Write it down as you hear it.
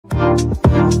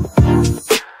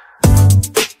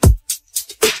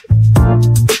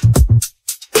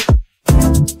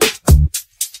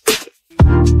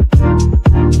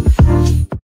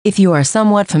If you are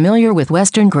somewhat familiar with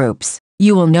Western groups,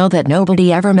 you will know that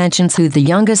nobody ever mentions who the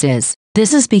youngest is.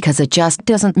 This is because it just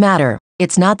doesn't matter.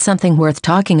 It's not something worth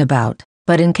talking about.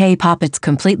 But in K-pop it's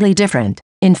completely different.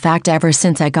 In fact, ever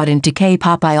since I got into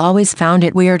K-pop I always found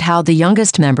it weird how the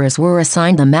youngest members were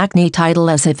assigned the maknae title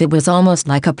as if it was almost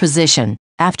like a position.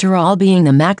 After all, being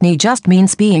the maknae just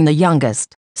means being the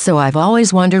youngest. So I've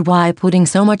always wondered why putting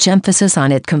so much emphasis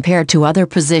on it compared to other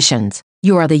positions.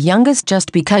 You are the youngest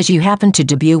just because you happen to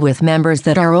debut with members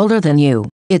that are older than you.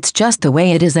 It's just the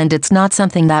way it is, and it's not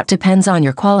something that depends on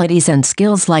your qualities and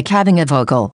skills like having a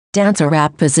vocal, dance or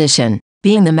rap position.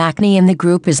 Being the maknae in the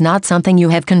group is not something you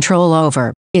have control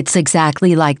over. It's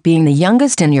exactly like being the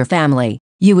youngest in your family.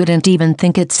 You wouldn't even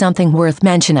think it's something worth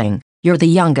mentioning. You're the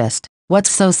youngest.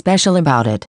 What's so special about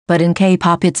it? But in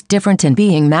K-pop it's different, and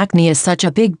being maknae is such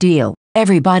a big deal.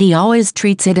 Everybody always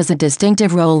treats it as a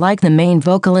distinctive role, like the main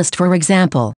vocalist for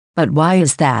example. But why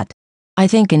is that? I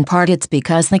think in part it's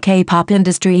because the K-pop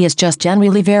industry is just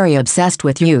generally very obsessed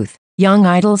with youth. Young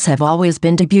idols have always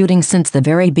been debuting since the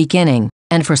very beginning,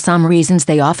 and for some reasons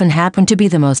they often happen to be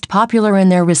the most popular in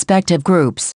their respective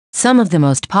groups. Some of the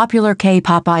most popular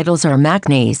K-pop idols are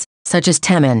maknaes, such as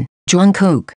Taemin,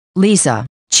 Jungkook, Lisa,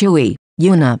 Chewie,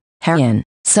 Yoona, Haein,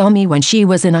 Somi when she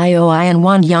was in IOI, and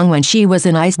Wonyoung when she was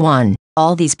in IZ*ONE.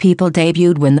 All these people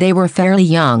debuted when they were fairly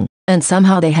young, and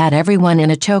somehow they had everyone in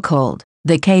a chokehold.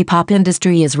 The K-pop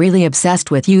industry is really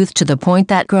obsessed with youth to the point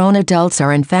that grown adults are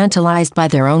infantilized by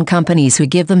their own companies who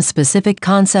give them specific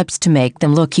concepts to make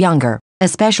them look younger,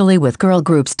 especially with girl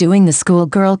groups doing the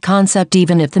schoolgirl concept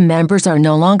even if the members are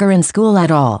no longer in school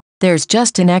at all. There's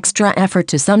just an extra effort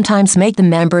to sometimes make the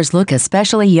members look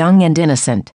especially young and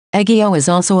innocent. Aegyo is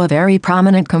also a very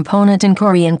prominent component in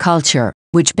Korean culture,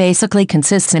 which basically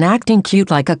consists in acting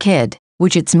cute like a kid,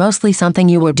 which it's mostly something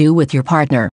you would do with your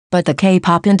partner. But the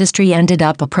K-pop industry ended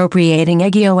up appropriating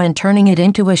Aegyo and turning it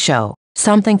into a show,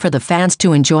 something for the fans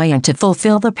to enjoy and to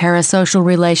fulfill the parasocial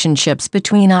relationships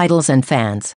between idols and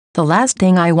fans. The last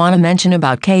thing I want to mention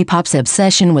about K-pop's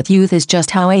obsession with youth is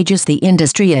just how ageist the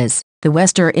industry is. The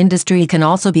Western industry can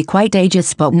also be quite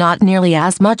ageist, but not nearly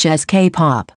as much as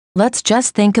K-pop. Let's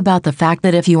just think about the fact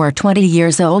that if you are 20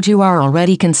 years old you are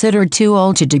already considered too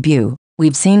old to debut.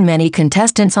 We've seen many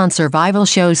contestants on survival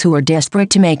shows who are desperate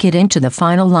to make it into the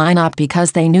final lineup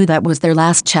because they knew that was their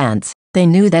last chance. They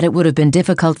knew that it would have been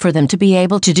difficult for them to be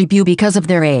able to debut because of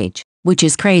their age, which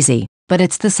is crazy, but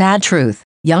it's the sad truth.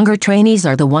 Younger trainees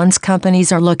are the ones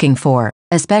companies are looking for,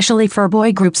 especially for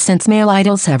boy groups since male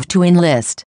idols have to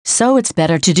enlist. So it's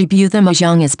better to debut them as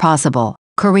young as possible.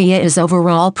 Korea is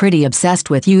overall pretty obsessed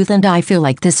with youth, and I feel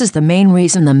like this is the main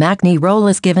reason the maknae role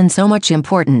is given so much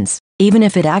importance, even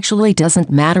if it actually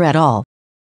doesn't matter at all.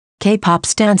 K-pop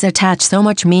stans attach so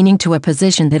much meaning to a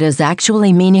position that is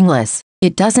actually meaningless.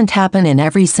 It doesn't happen in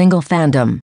every single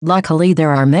fandom. Luckily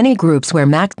there are many groups where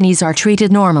maknaes are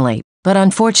treated normally, but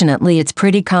unfortunately it's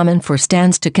pretty common for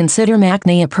stans to consider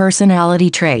maknae a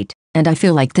personality trait, and I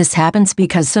feel like this happens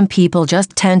because some people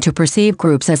just tend to perceive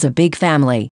groups as a big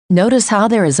family. Notice how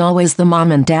there is always the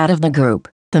mom and dad of the group,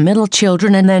 the middle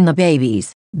children, and then the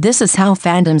babies. This is how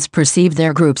fandoms perceive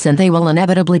their groups, and they will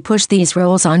inevitably push these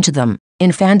roles onto them.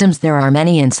 In fandoms there are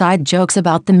many inside jokes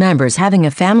about the members having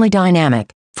a family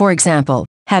dynamic. For example,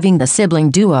 having the sibling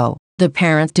duo, the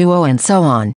parent duo, and so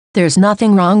on. There's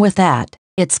nothing wrong with that.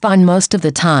 It's fun most of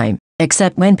the time,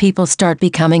 except when people start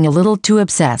becoming a little too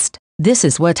obsessed. This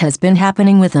is what has been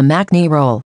happening with the maknae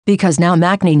role. Because now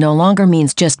maknae no longer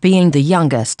means just being the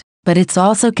youngest, but it's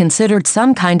also considered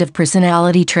some kind of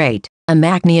personality trait. A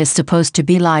maknae is supposed to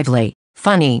be lively,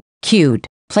 funny, cute,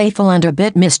 playful, and a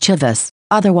bit mischievous.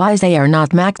 Otherwise they are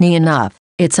not maknae enough.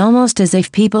 It's almost as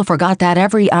if people forgot that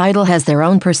every idol has their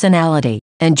own personality,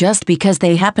 and just because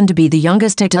they happen to be the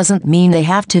youngest it doesn't mean they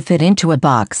have to fit into a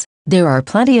box. There are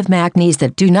plenty of maknaes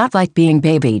that do not like being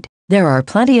babied. There are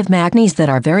plenty of maknaes that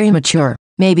are very mature,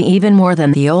 maybe even more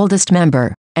than the oldest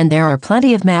member. And there are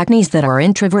plenty of maknaes that are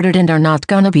introverted and are not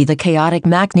gonna be the chaotic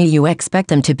maknae you expect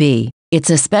them to be. It's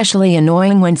especially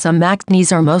annoying when some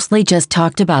maknaes are mostly just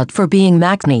talked about for being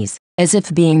maknaes, as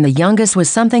if being the youngest was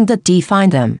something that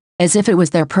defined them, as if it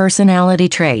was their personality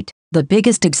trait. The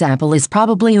biggest example is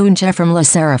probably Eunje from LE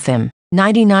SSERAFIM.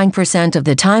 99% of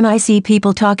the time I see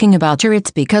people talking about her,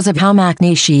 it's because of how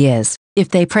maknae she is. If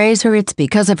they praise her, it's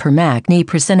because of her maknae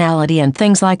personality and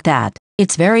things like that.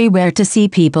 It's very rare to see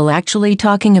people actually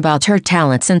talking about her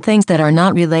talents and things that are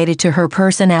not related to her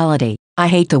personality. I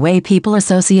hate the way people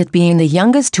associate being the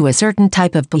youngest to a certain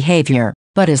type of behavior.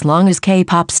 But as long as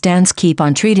K-pop stans keep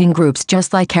on treating groups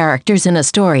just like characters in a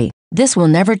story, this will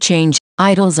never change.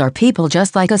 Idols are people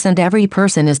just like us and every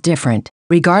person is different,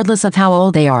 regardless of how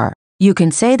old they are. You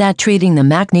can say that treating the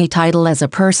Maknae title as a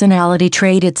personality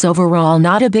trait it's overall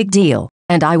not a big deal,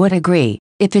 and I would agree,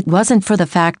 if it wasn't for the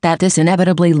fact that this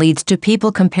inevitably leads to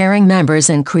people comparing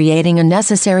members and creating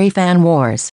unnecessary fan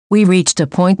wars. We reached a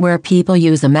point where people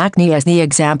use a Maknae as the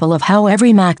example of how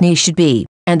every Maknae should be,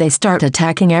 and they start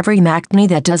attacking every Maknae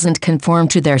that doesn't conform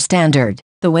to their standard.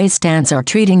 The way stans are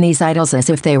treating these idols as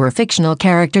if they were fictional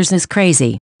characters is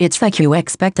crazy. It's like you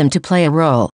expect them to play a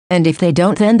role, and if they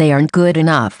don't then they aren't good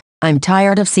enough. I'm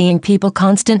tired of seeing people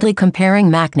constantly comparing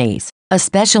Maknaes,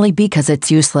 especially because it's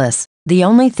useless. The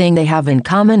only thing they have in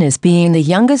common is being the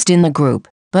youngest in the group,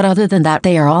 but other than that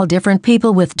they are all different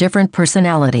people with different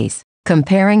personalities.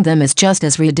 Comparing them is just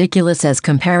as ridiculous as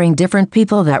comparing different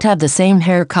people that have the same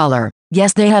hair color.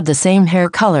 Yes, they have the same hair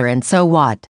color and so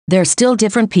what? They're still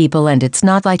different people and it's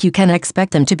not like you can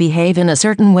expect them to behave in a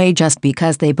certain way just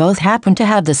because they both happen to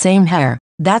have the same hair.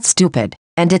 That's stupid,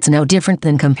 and it's no different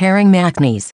than comparing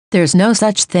Maknaes. There's no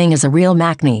such thing as a real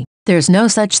Maknae. There's no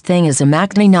such thing as a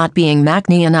Maknae not being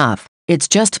Maknae enough. It's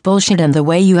just bullshit, and the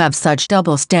way you have such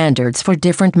double standards for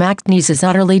different Maknaes is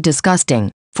utterly disgusting.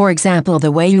 For example,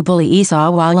 the way you bully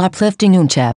Esau while uplifting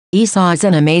Euncha. Esau is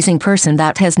an amazing person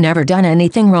that has never done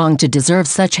anything wrong to deserve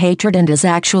such hatred and is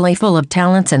actually full of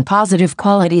talents and positive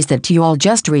qualities that you all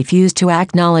just refuse to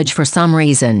acknowledge for some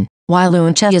reason. While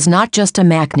Euncha is not just a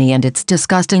Maknae, and it's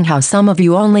disgusting how some of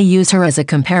you only use her as a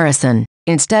comparison,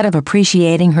 instead of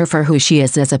appreciating her for who she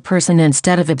is as a person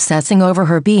instead of obsessing over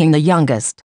her being the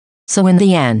youngest. So in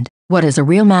the end, what is a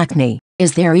real Maknae?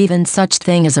 Is there even such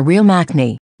thing as a real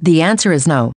Maknae? The answer is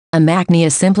no. A Maknae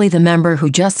is simply the member who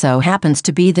just so happens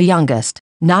to be the youngest,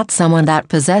 not someone that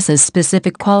possesses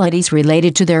specific qualities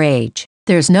related to their age.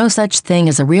 There's no such thing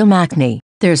as a real Maknae.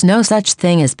 There's no such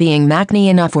thing as being Maknae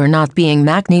enough or not being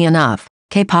Maknae enough.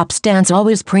 K-pop stans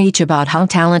always preach about how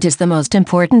talent is the most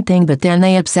important thing, but then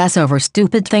they obsess over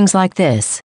stupid things like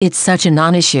this. It's such a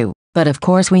non-issue. But of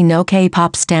course we know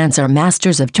K-pop stans are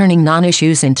masters of turning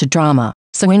non-issues into drama.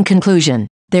 So in conclusion,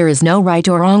 there is no right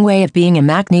or wrong way of being a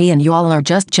Maknae, and you all are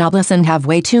just jobless and have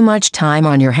way too much time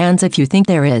on your hands if you think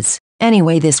there is.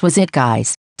 Anyway, this was it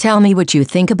guys. Tell me what you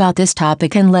think about this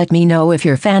topic and let me know if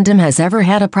your fandom has ever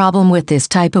had a problem with this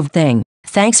type of thing.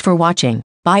 Thanks for watching.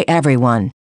 Bye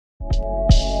everyone.